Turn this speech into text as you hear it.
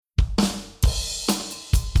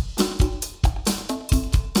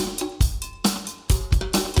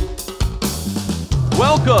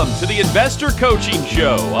Welcome to the Investor Coaching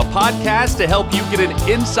Show, a podcast to help you get an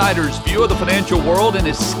insider's view of the financial world and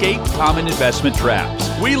escape common investment traps.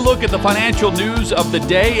 We look at the financial news of the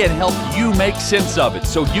day and help you make sense of it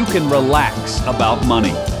so you can relax about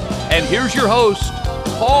money. And here's your host,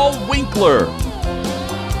 Paul Winkler.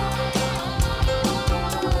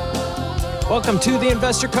 Welcome to the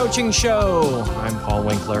Investor Coaching Show. I'm Paul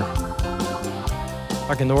Winkler.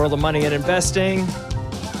 Talking the world of money and investing.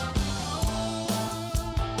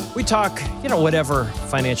 We talk, whatever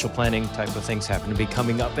financial planning type of things happen to be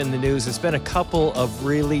coming up in the news. It's been a couple of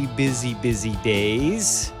really busy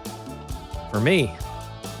days for me. I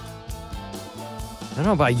don't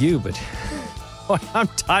know about you, but boy, I'm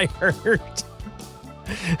tired.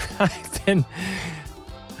 I'm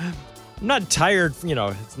not tired,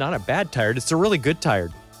 it's not a bad tired. It's a really good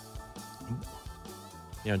tired.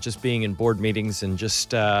 Just being in board meetings and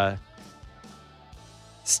just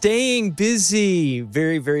staying busy,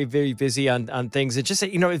 very, very, very busy on things. It's just,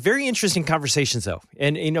 very interesting conversations though.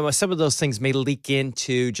 And, some of those things may leak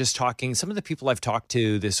into just talking. Some of the people I've talked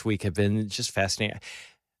to this week have been just fascinating.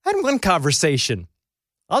 I had one conversation.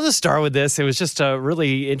 I'll just start with this. It was just a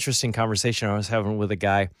really interesting conversation I was having with a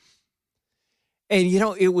guy. And,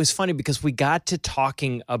 it was funny because we got to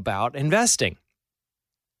talking about investing.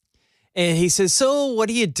 And he says, so what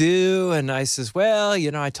do you do? And I says, well,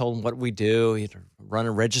 I told him what we do. Run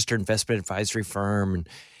a registered investment advisory firm.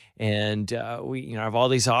 And we, have all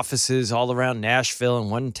these offices all around Nashville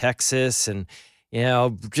and one in Texas. And,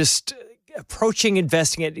 just approaching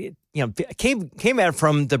investing, came at it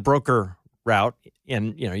from the broker route.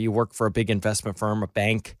 And, you work for a big investment firm, a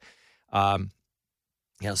bank,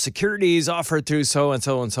 securities offered through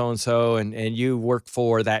so-and-so and so-and-so, and you work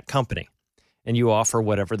for that company. And you offer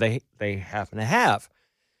whatever they happen to have.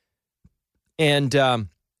 And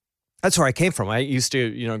that's where I came from. I used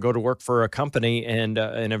to, go to work for a company and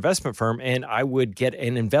an investment firm, and I would get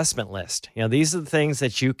an investment list. These are the things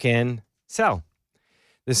that you can sell.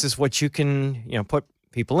 This is what you can, put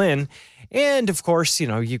people in. And of course,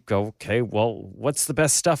 you go, okay, well, what's the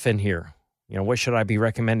best stuff in here? What should I be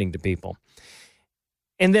recommending to people?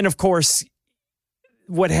 And then, of course,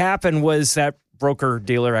 what happened was that broker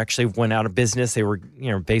dealer actually went out of business. They were,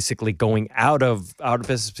 basically going out of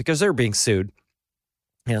business because they were being sued.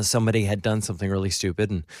 Somebody had done something really stupid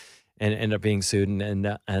and ended up being sued.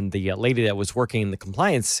 And the lady that was working in the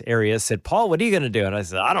compliance area said, Paul, what are you going to do? And I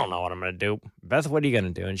said, I don't know what I'm going to do. Beth, what are you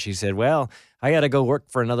going to do? And she said, well, I got to go work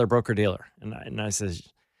for another broker dealer. And I said,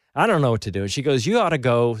 I don't know what to do. And she goes, you ought to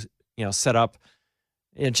go, set up,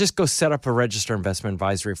 just go set up a registered investment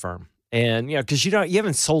advisory firm. And, because you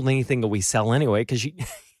haven't sold anything that we sell anyway, because you,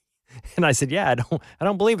 and I said, yeah, I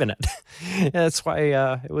don't believe in it. That's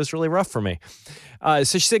why it was really rough for me. So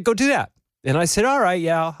she said, go do that. And I said, all right,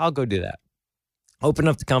 yeah, I'll go do that. Open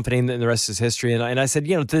up the company, and then the rest is history. And I said,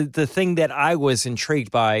 the thing that I was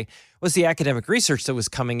intrigued by was the academic research that was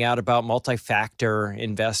coming out about multi-factor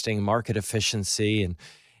investing, market efficiency.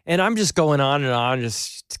 And I'm just going on,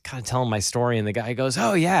 just kind of telling my story. And the guy goes,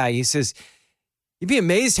 oh, yeah. He says, you'd be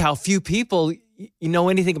amazed how few people know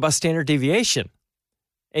anything about standard deviation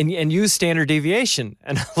and use standard deviation.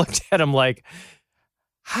 And I looked at him like,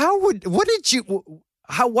 why would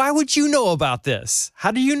you know about this?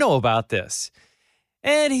 How do you know about this?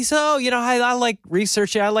 And he said, oh, I like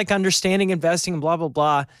researching. I like understanding investing and blah, blah,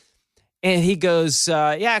 blah. And he goes,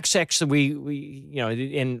 yeah, actually, we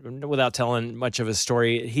and without telling much of a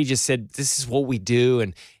story, he just said, this is what we do.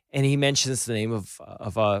 And he mentions the name of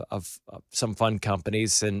some fund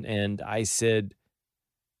companies, and I said,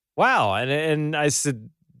 "Wow!" And I said,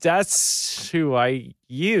 "That's who I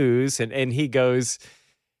use." And he goes,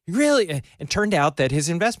 "Really?" And turned out that his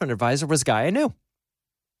investment advisor was a guy I knew,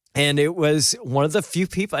 and it was one of the few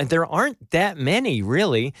people. And there aren't that many,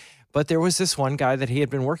 really, but there was this one guy that he had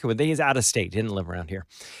been working with. He's out of state; didn't live around here,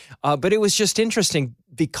 but it was just interesting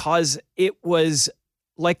because it was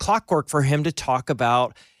like clockwork for him to talk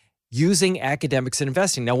about using academics in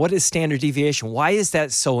investing. Now, what is standard deviation? Why is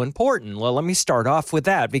that so important? Well, let me start off with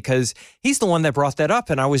that because he's the one that brought that up,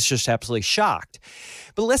 and I was just absolutely shocked.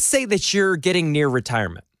 But let's say that you're getting near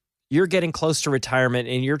retirement. You're getting close to retirement,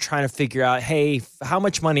 and you're trying to figure out, hey, how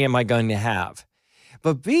much money am I going to have?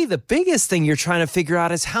 But B, the biggest thing you're trying to figure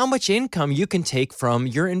out is how much income you can take from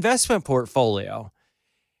your investment portfolio.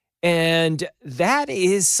 And that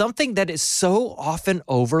is something that is so often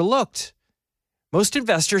overlooked. Most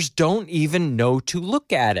investors don't even know to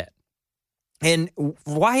look at it. And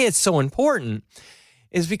why it's so important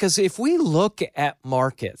is because if we look at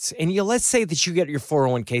markets and let's say that you get your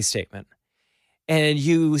 401k statement and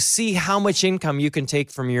you see how much income you can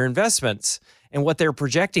take from your investments and what they're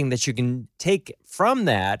projecting that you can take from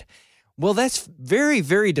that, well, that's very,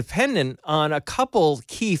 very dependent on a couple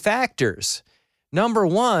key factors. Number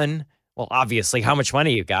one, well, obviously, how much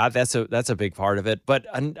money you got, that's a big part of it. But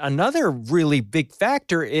another really big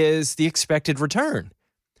factor is the expected return.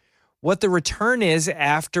 What the return is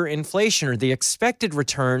after inflation, or the expected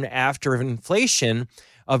return after inflation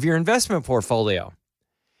of your investment portfolio.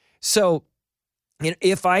 So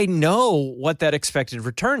if I know what that expected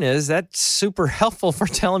return is, that's super helpful for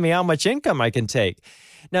telling me how much income I can take.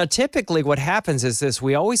 Now, typically what happens is this: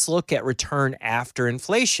 we always look at return after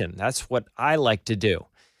inflation. That's what I like to do.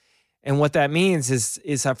 And what that means is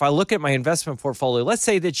if I look at my investment portfolio, let's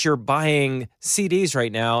say that you're buying CDs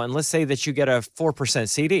right now, and let's say that you get a 4%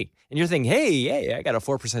 CD, and you're thinking, hey, I got a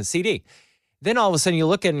 4% CD. Then all of a sudden you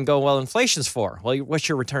look at it and go, well, inflation's 4. Well, what's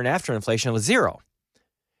your return after inflation? It was 0.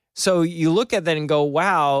 So you look at that and go,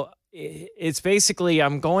 wow, it's basically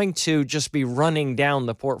I'm going to just be running down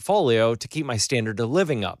the portfolio to keep my standard of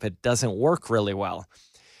living up. It doesn't work really well.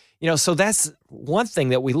 So that's one thing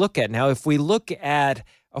that we look at. Now, if we look at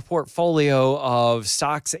a portfolio of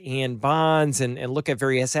stocks and bonds and look at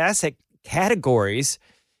various asset categories,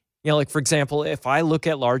 like, for example, if I look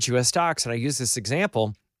at large U.S. stocks, and I use this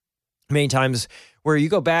example many times, where you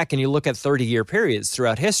go back and you look at 30-year periods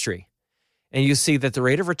throughout history, and you see that the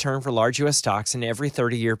rate of return for large U.S. stocks in every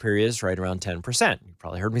 30-year period is right around 10%. You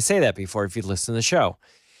probably heard me say that before if you listen to the show.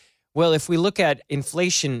 Well, if we look at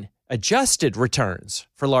inflation-adjusted returns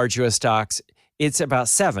for large U.S. stocks, it's about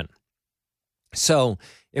 7. So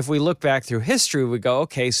if we look back through history, we go,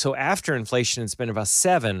 okay, so after inflation, it's been about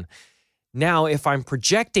 7. Now, if I'm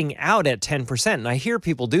projecting out at 10%, and I hear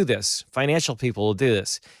people do this, financial people will do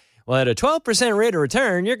this. Well, at a 12% rate of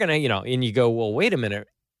return, you're going to, and you go, well, wait a minute.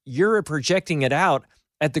 You're projecting it out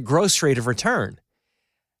at the gross rate of return.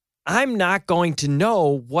 I'm not going to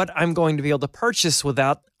know what I'm going to be able to purchase with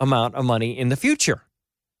that amount of money in the future.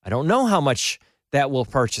 I don't know how much that will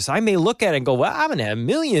purchase. I may look at it and go, well, I'm going to have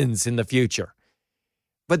millions in the future.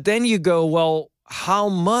 But then you go, well, how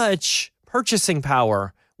much purchasing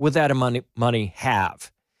power would that money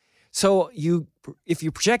have? So if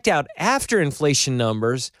you project out after inflation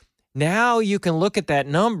numbers, now you can look at that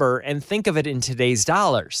number and think of it in today's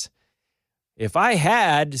dollars. If I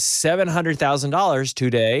had $700,000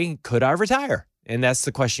 today, could I retire? And that's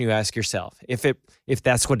the question you ask yourself. If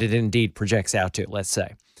that's what it indeed projects out to, let's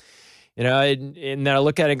say. And then I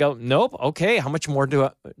look at it and go, nope, okay, how much more do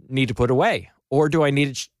I need to put away? Or do I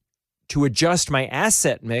need to adjust my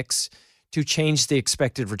asset mix to change the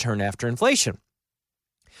expected return after inflation?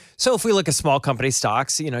 So if we look at small company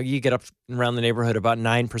stocks, you get up around the neighborhood about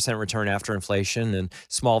 9% return after inflation, and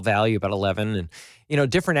small value about 11. And,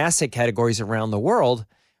 different asset categories around the world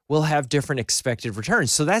will have different expected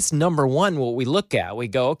returns. So that's number one, what we look at. We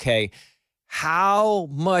go, okay, how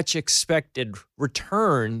much expected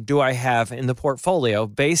return do I have in the portfolio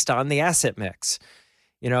based on the asset mix?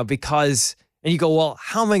 Because, and you go, well,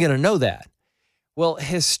 how am I going to know that? Well,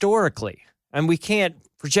 historically, and we can't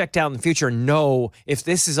project out in the future and know if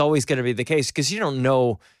this is always going to be the case, because you don't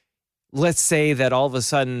know. Let's say that all of a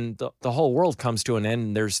sudden the whole world comes to an end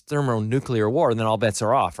and there's thermonuclear war, and then all bets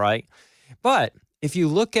are off, right? But if you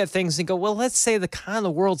look at things and go, well, let's say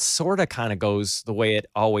the world sort of kind of goes the way it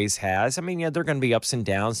always has. I mean, there are going to be ups and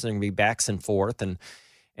downs, there are going to be backs and forth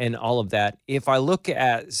and all of that. If I look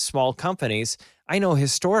at small companies, I know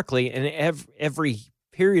historically in every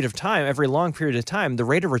period of time, every long period of time, the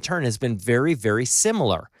rate of return has been very, very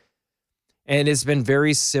similar. And it's been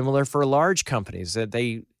very similar for large companies that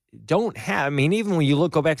they don't have. I mean, even when you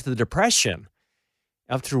go back to the Depression,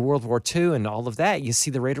 up through World War II and all of that, you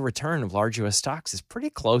see the rate of return of large U.S. stocks is pretty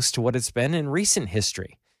close to what it's been in recent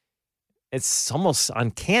history. It's almost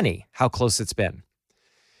uncanny how close it's been.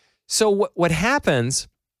 So what happens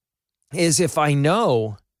is if I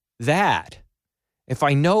know that, if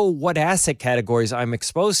I know what asset categories I'm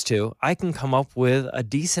exposed to, I can come up with a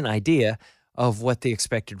decent idea of what the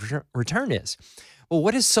expected return is. Well,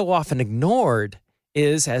 what is so often ignored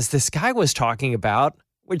is, as this guy was talking about,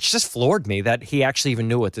 which just floored me that he actually even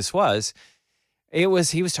knew what this was, he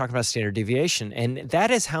was talking about standard deviation. And that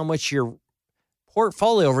is how much your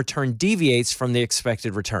portfolio return deviates from the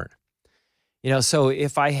expected return. So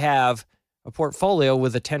if I have a portfolio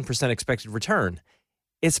with a 10% expected return,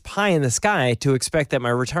 it's pie in the sky to expect that my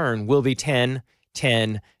return will be 10,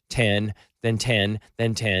 10, 10, then 10,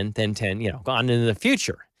 then 10, then 10, on into the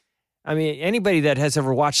future. I mean, anybody that has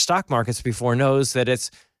ever watched stock markets before knows that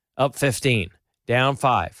it's up 15, down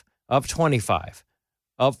 5, up 25,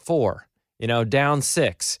 up 4, down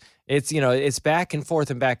 6. It's back and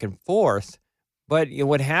forth and back and forth. But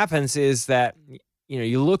what happens is that,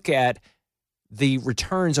 you look at the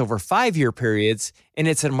returns over 5-year periods, and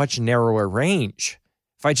it's a much narrower range.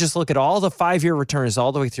 If I just look at all the 5-year returns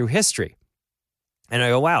all the way through history, and I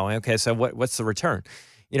go, wow, okay, so what's the return?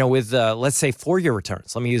 With, let's say, 4-year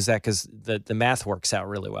returns. Let me use that because the math works out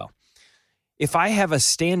really well. If I have a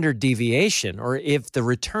standard deviation, or if the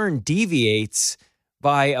return deviates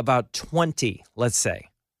by about 20, let's say,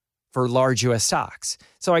 for large U.S. stocks.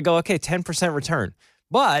 So I go, okay, 10% return.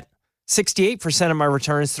 But 68% of my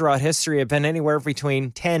returns throughout history have been anywhere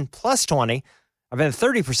between 10 plus 20. I've been a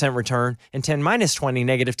 30% return, and 10 minus 20,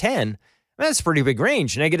 negative 10. That's a pretty big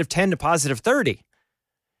range, negative 10 to positive 30.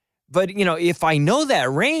 But, if I know that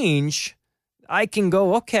range, I can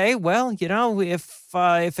go, okay, well, if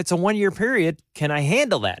it's a 1-year period, can I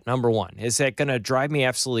handle that? Number one, is that going to drive me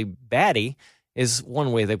absolutely batty? Is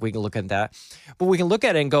one way that we can look at that. But we can look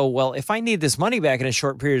at it and go, well, if I need this money back in a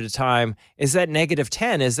short period of time, is that negative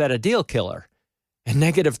 10, is that a deal killer? And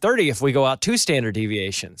negative 30 if we go out 2 standard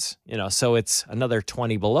deviations, so it's another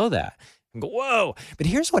 20 below that. And go, whoa. But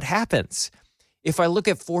here's what happens. If I look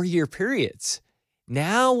at 4-year periods,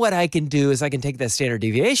 now what I can do is I can take that standard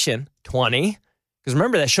deviation, 20, because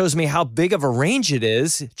remember, that shows me how big of a range it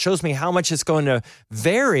is. It shows me how much it's going to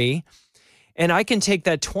vary. And I can take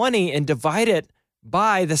that 20 and divide it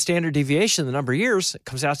by the standard deviation, the number of years. It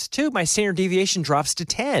comes out to 2. My standard deviation drops to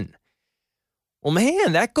 10. Well,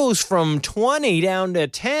 man, that goes from 20 down to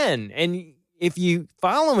 10. And if you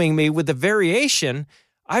following me with the variation,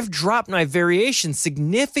 I've dropped my variation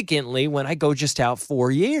significantly when I go just out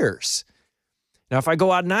 4 years. Now, if I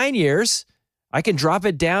go out 9 years, I can drop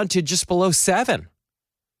it down to just below 7.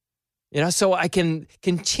 So I can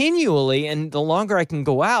continually, and the longer I can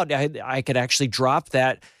go out, I could actually drop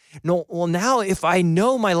that. No, well, now if I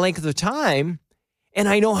know my length of time, and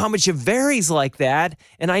I know how much it varies like that,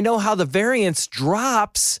 and I know how the variance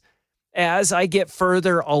drops as I get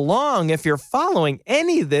further along, if you're following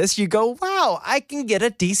any of this, you go, wow, I can get a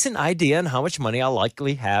decent idea on how much money I'll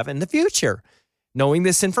likely have in the future, knowing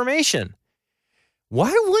this information. Why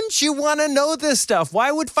wouldn't you want to know this stuff?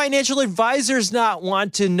 Why would financial advisors not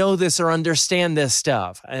want to know this or understand this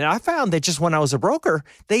stuff? And I found that just when I was a broker,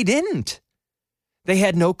 they didn't. They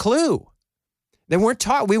had no clue. They weren't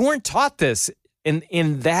taught. We weren't taught this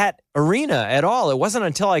in that arena at all. It wasn't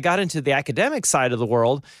until I got into the academic side of the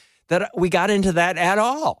world that we got into that at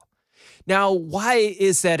all. Now, why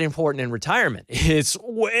is that important in retirement? It's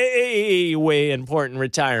way, way important in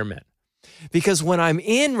retirement. Because when I'm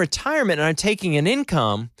in retirement and I'm taking an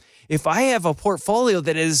income, if I have a portfolio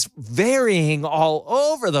that is varying all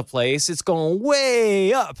over the place, it's going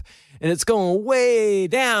way up and it's going way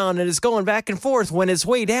down and it's going back and forth. When it's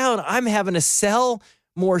way down, I'm having to sell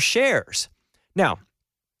more shares. Now,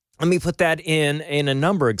 let me put that in a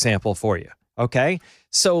number example for you. Okay.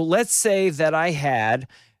 So let's say that I had,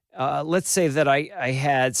 I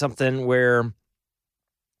had something where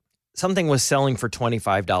something was selling for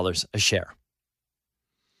 $25 a share,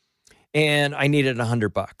 and I needed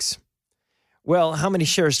 $100. Well, how many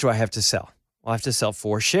shares do I have to sell? Well, I have to sell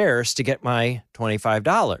 4 shares to get my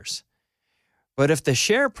 $25. But if the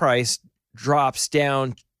share price drops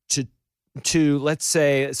down to let's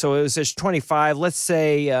say, so it was just 25, let's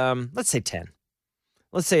say 10.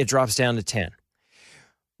 Let's say it drops down to 10.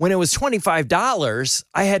 When it was $25,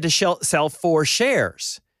 I had to sell 4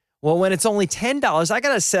 shares. Well, when it's only $10, I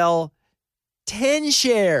got to sell 10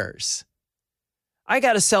 shares. I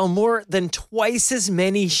got to sell more than twice as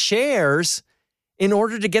many shares in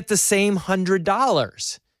order to get the same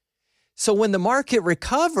 $100. So when the market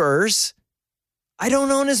recovers, I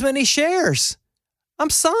don't own as many shares.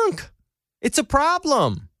 I'm sunk. It's a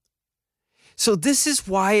problem. So this is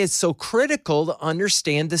why it's so critical to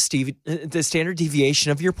understand the standard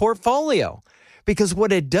deviation of your portfolio. Because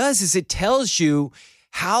what it does is it tells you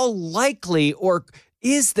how likely, or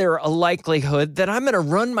is there a likelihood that I'm going to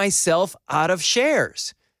run myself out of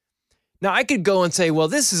shares? Now, I could go and say, well,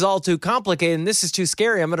 this is all too complicated and this is too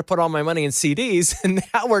scary. I'm going to put all my money in CDs. And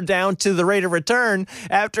now we're down to the rate of return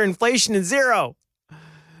after inflation is 0.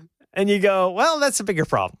 And you go, well, that's a bigger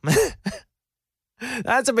problem.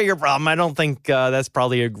 That's a bigger problem. I don't think that's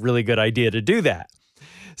probably a really good idea to do that.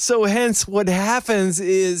 So hence what happens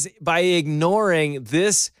is by ignoring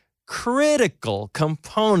this critical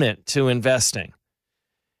component to investing,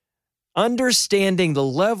 understanding the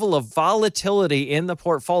level of volatility in the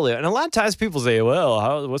portfolio. And a lot of times people say,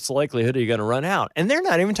 well, what's the likelihood are you going to run out? And they're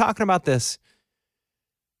not even talking about this.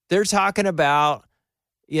 They're talking about,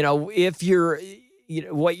 if you're,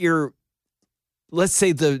 what you're, let's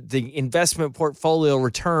say the investment portfolio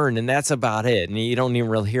return, and that's about it. And you don't even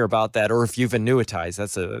really hear about that. Or if you've annuitized,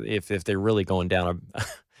 that's if they're really going down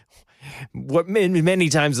what many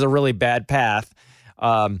times is a really bad path.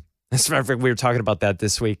 As a matter of fact, we were talking about that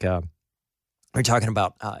this week. We were talking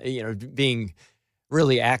about, being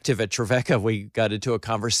really active at Trevecca. We got into a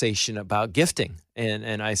conversation about gifting.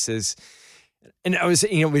 And I says, and I was,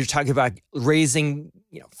 we were talking about raising,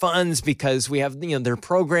 funds because we have, their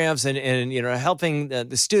programs and helping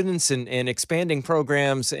the students and expanding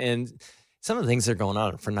programs. And some of the things that are going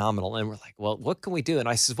on are phenomenal. And we're like, well, what can we do? And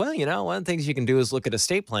I said, well, one of the things you can do is look at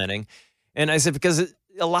estate planning. And I said, because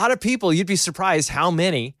a lot of people, you'd be surprised how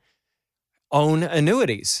many own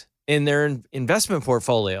annuities in their investment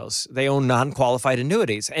portfolios. They own non-qualified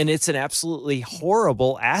annuities. And it's an absolutely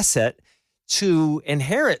horrible asset to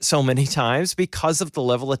inherit so many times because of the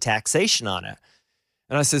level of taxation on it.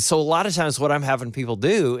 And I said, so a lot of times what I'm having people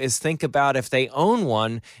do is think about if they own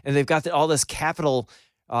one and they've got all this capital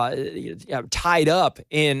tied up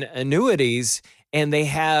in annuities and they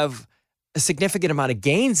have a significant amount of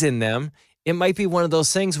gains in them, it might be one of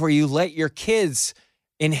those things where you let your kids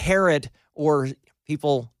inherit, or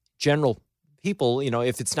general people,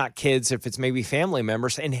 if it's not kids, if it's maybe family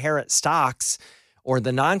members, inherit stocks or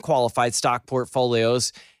the non-qualified stock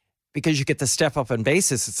portfolios, because you get the step up in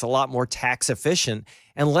basis. It's a lot more tax efficient,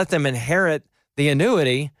 and let them inherit the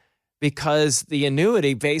annuity, because the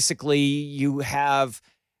annuity basically you have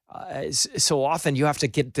so often you have to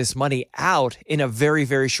get this money out in a very,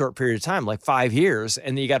 very short period of time, like 5 years,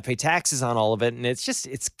 and then you got to pay taxes on all of it. And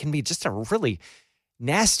it can be just a really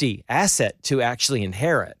nasty asset to actually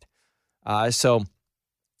inherit. Hence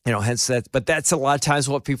that, but that's a lot of times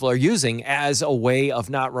what people are using as a way of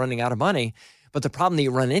not running out of money. But the problem that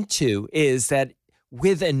you run into is that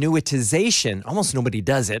with annuitization, almost nobody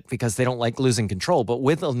does it because they don't like losing control. But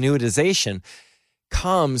with annuitization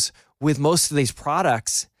comes with most of these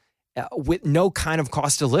products with no kind of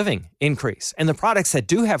cost of living increase. And the products that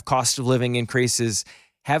do have cost of living increases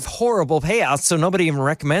have horrible payouts, so nobody even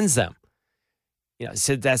recommends them.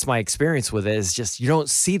 So that's my experience with it, is just you don't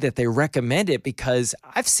see that they recommend it, because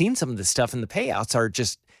I've seen some of the stuff and the payouts are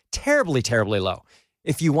just terribly, terribly low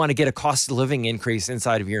if you want to get a cost of living increase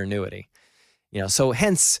inside of your annuity. So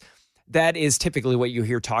hence, that is typically what you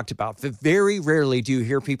hear talked about. Very rarely do you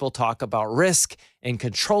hear people talk about risk and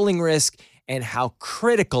controlling risk and how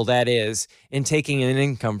critical that is in taking an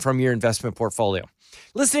income from your investment portfolio.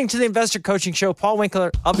 Listening to the Investor Coaching Show, Paul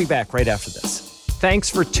Winkler. I'll be back right after this. Thanks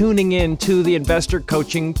for tuning in to the Investor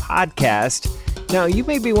Coaching Podcast. Now, you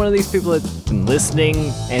may be one of these people that's been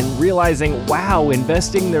listening and realizing, wow,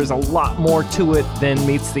 investing, there's a lot more to it than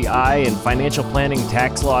meets the eye, and financial planning,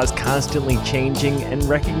 tax laws constantly changing, and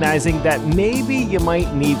recognizing that maybe you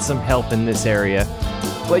might need some help in this area,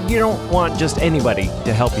 but you don't want just anybody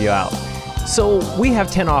to help you out. So we have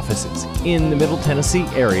 10 offices in the Middle Tennessee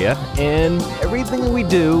area, and everything we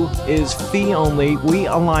do is fee only. We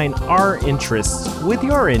align our interests with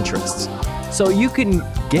your interests. So you can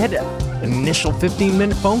get an initial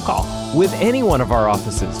 15-minute phone call with any one of our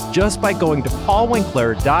offices just by going to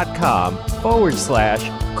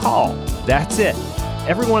paulwinkler.com/call. That's it.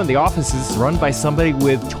 Every one of the offices is run by somebody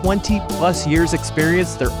with 20 plus years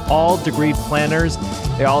experience. They're all degreed planners.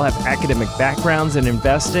 They all have academic backgrounds in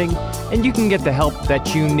investing, and you can get the help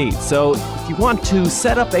that you need. So if you want to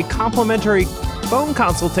set up a complimentary phone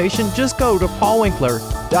consultation, just go to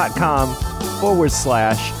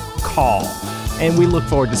paulwinkler.com/call. And we look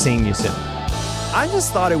forward to seeing you soon. I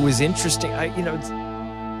just thought it was interesting.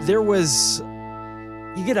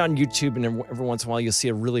 You get on YouTube and every once in a while you'll see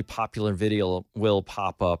a really popular video will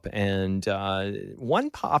pop up. And one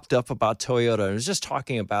popped up about Toyota. I was just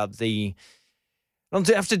talking about I don't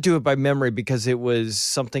have to do it by memory because it was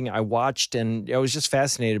something I watched and I was just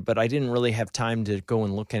fascinated, but I didn't really have time to go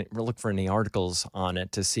and look for any articles on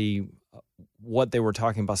it to see what they were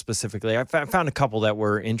talking about specifically. I found a couple that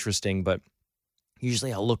were interesting, but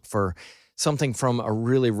usually I'll look for something from a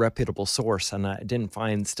really reputable source, and I didn't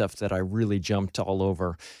find stuff that I really jumped all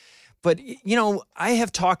over. But, I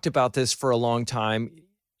have talked about this for a long time.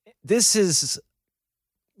 This is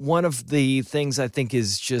one of the things I think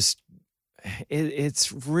is just,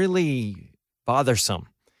 it's really bothersome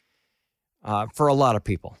for a lot of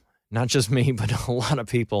people, not just me, but a lot of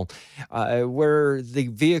people, where the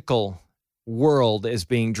vehicle world is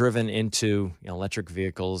being driven into electric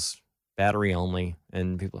vehicles, battery only,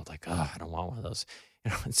 and people are like, oh, I don't want one of those.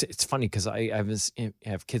 It's funny because I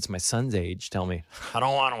have kids my son's age tell me, I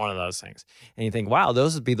don't want one of those things. And you think, wow,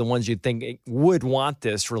 those would be the ones you'd think would want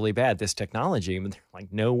this really bad, this technology. But they're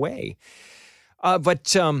like, no way.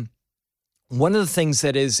 But one of the things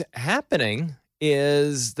that is happening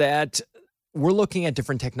is that we're looking at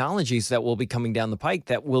different technologies that will be coming down the pike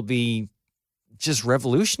that will be just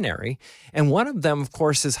revolutionary. And one of them, of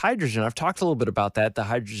course, is hydrogen. I've talked a little bit about that, the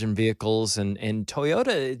hydrogen vehicles, and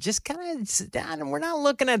Toyota just kind of sits down, and we're not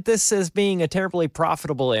looking at this as being a terribly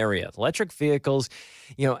profitable area. Electric vehicles,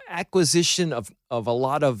 acquisition of a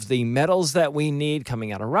lot of the metals that we need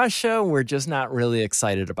coming out of Russia, we're just not really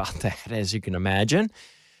excited about that, as you can imagine.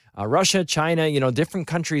 Russia, China, different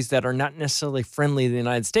countries that are not necessarily friendly to the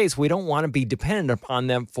United States, we don't want to be dependent upon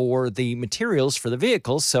them for the materials for the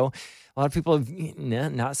vehicles. So a lot of people are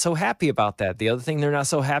not so happy about that. The other thing they're not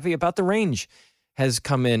so happy about, the range has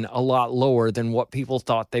come in a lot lower than what people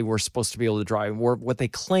thought they were supposed to be able to drive, or what they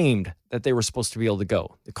claimed that they were supposed to be able to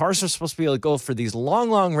go. The cars are supposed to be able to go for these long,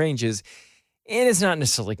 long ranges, and it's not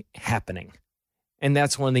necessarily happening. And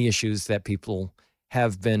that's one of the issues that people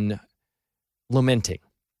have been lamenting.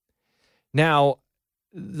 Now,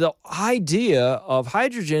 the idea of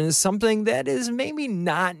hydrogen is something that is maybe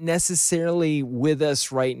not necessarily with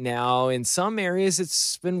us right now. In some areas,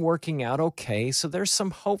 it's been working out okay. So there's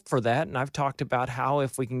some hope for that. And I've talked about how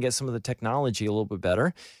if we can get some of the technology a little bit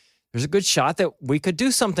better, there's a good shot that we could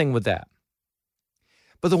do something with that.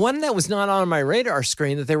 But the one that was not on my radar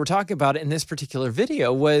screen that they were talking about in this particular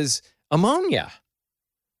video was ammonia.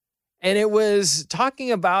 And it was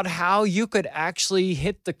talking about how you could actually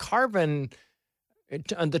hit the carbon,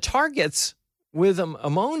 the targets with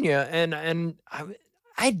ammonia. And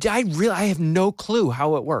I have no clue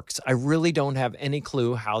how it works. I really don't have any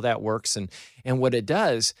clue how that works and what it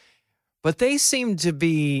does. But they seem to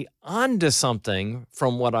be onto something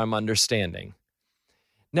from what I'm understanding.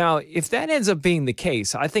 Now, if that ends up being the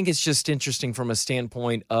case, I think it's just interesting from a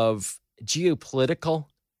standpoint of geopolitical.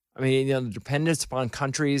 I mean, the dependence upon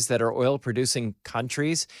countries that are oil-producing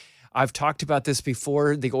countries. I've talked about this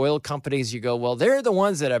before. The oil companies, you go, well, they're the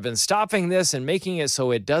ones that have been stopping this and making it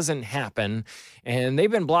so it doesn't happen. And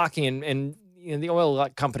they've been blocking, and the oil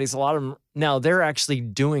companies, a lot of them, now they're actually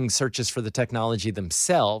doing searches for the technology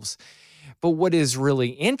themselves. But what is really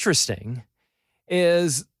interesting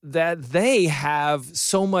is that they have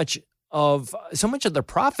so much of their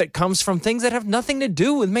profit comes from things that have nothing to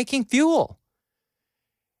do with making fuel.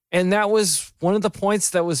 And that was one of the points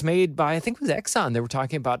that was made by, I think it was Exxon. They were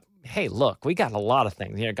talking about, hey, look, we got a lot of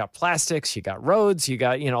things. You got plastics, you got roads, you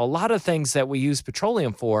got, a lot of things that we use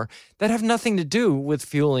petroleum for that have nothing to do with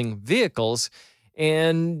fueling vehicles,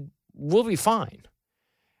 and we'll be fine.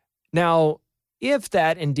 Now, if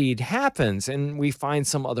that indeed happens and we find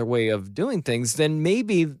some other way of doing things, then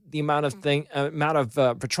maybe the amount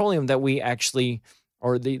of petroleum that we actually,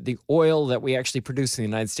 or the oil that we actually produce in the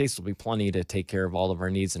United States, will be plenty to take care of all of our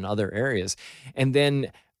needs in other areas. And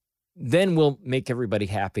then we'll make everybody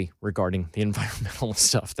happy regarding the environmental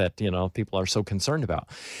stuff that, people are so concerned about.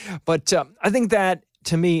 But I think that,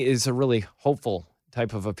 to me, is a really hopeful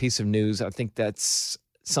type of a piece of news. I think that's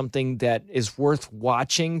something that is worth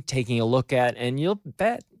watching, taking a look at, and you'll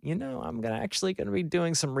bet, I'm going to be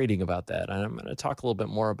doing some reading about that. And I'm going to talk a little bit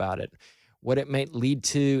more about it, what it might lead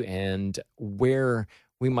to, and where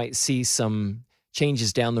we might see some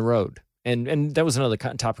changes down the road. And that was another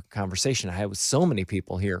topic of conversation I had with so many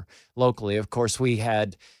people here locally. Of course, we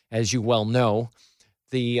had, as you well know,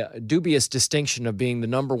 the dubious distinction of being the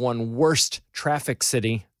number one worst traffic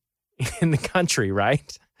city in the country,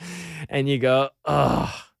 right? And you go, ugh.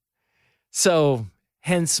 So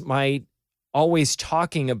hence my always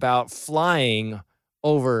talking about flying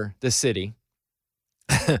over the city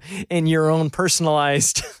in your own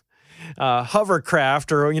personalized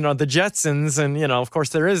hovercraft, or the Jetsons, and of course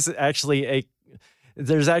there's actually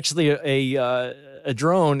a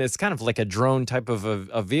drone. It's kind of like a drone type of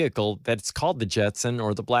a vehicle that's called the Jetson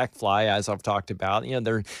or the Black Fly, as I've talked about.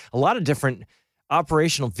 There are a lot of different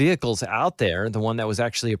operational vehicles out there. The one that was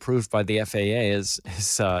actually approved by the FAA is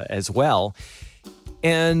as well,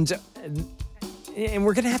 and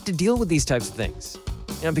we're going to have to deal with these types of things.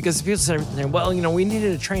 Because people say, well, we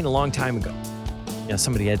needed a train a long time ago.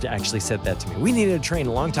 Somebody had actually said that to me. We needed a train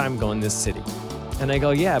a long time ago in this city. And I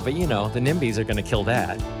go, yeah, but the NIMBYs are going to kill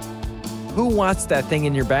that. Who wants that thing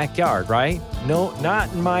in your backyard, right? No,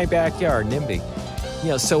 not in my backyard, NIMBY.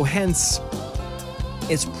 So hence,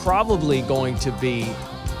 it's probably going to be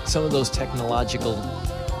some of those technological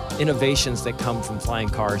innovations that come from flying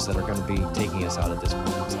cars that are going to be taking us out at this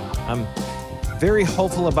point. So I'm very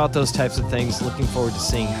hopeful about those types of things. Looking forward to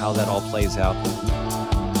seeing how that all plays out.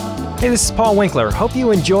 Hey, this is Paul Winkler. Hope you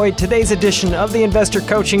enjoyed today's edition of the Investor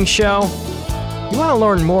Coaching Show. You want to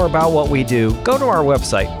learn more about what we do, go to our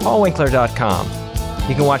website, paulwinkler.com.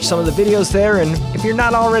 You can watch some of the videos there, and if you're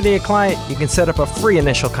not already a client, you can set up a free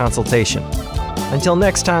initial consultation. Until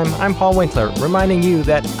next time, I'm Paul Winkler, reminding you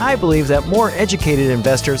that I believe that more educated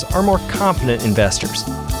investors are more confident investors.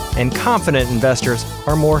 And confident investors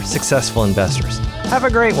are more successful investors. Have a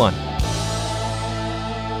great one.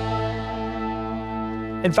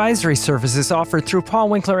 Advisory services offered through Paul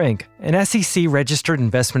Winkler, Inc., an SEC-registered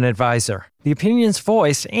investment advisor. The opinions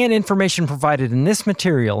voiced and information provided in this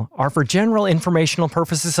material are for general informational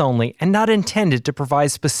purposes only and not intended to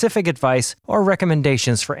provide specific advice or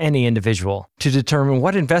recommendations for any individual. To determine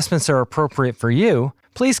what investments are appropriate for you,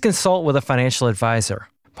 please consult with a financial advisor.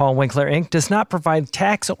 Paul Winkler, Inc. does not provide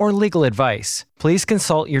tax or legal advice. Please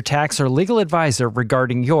consult your tax or legal advisor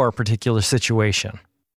regarding your particular situation.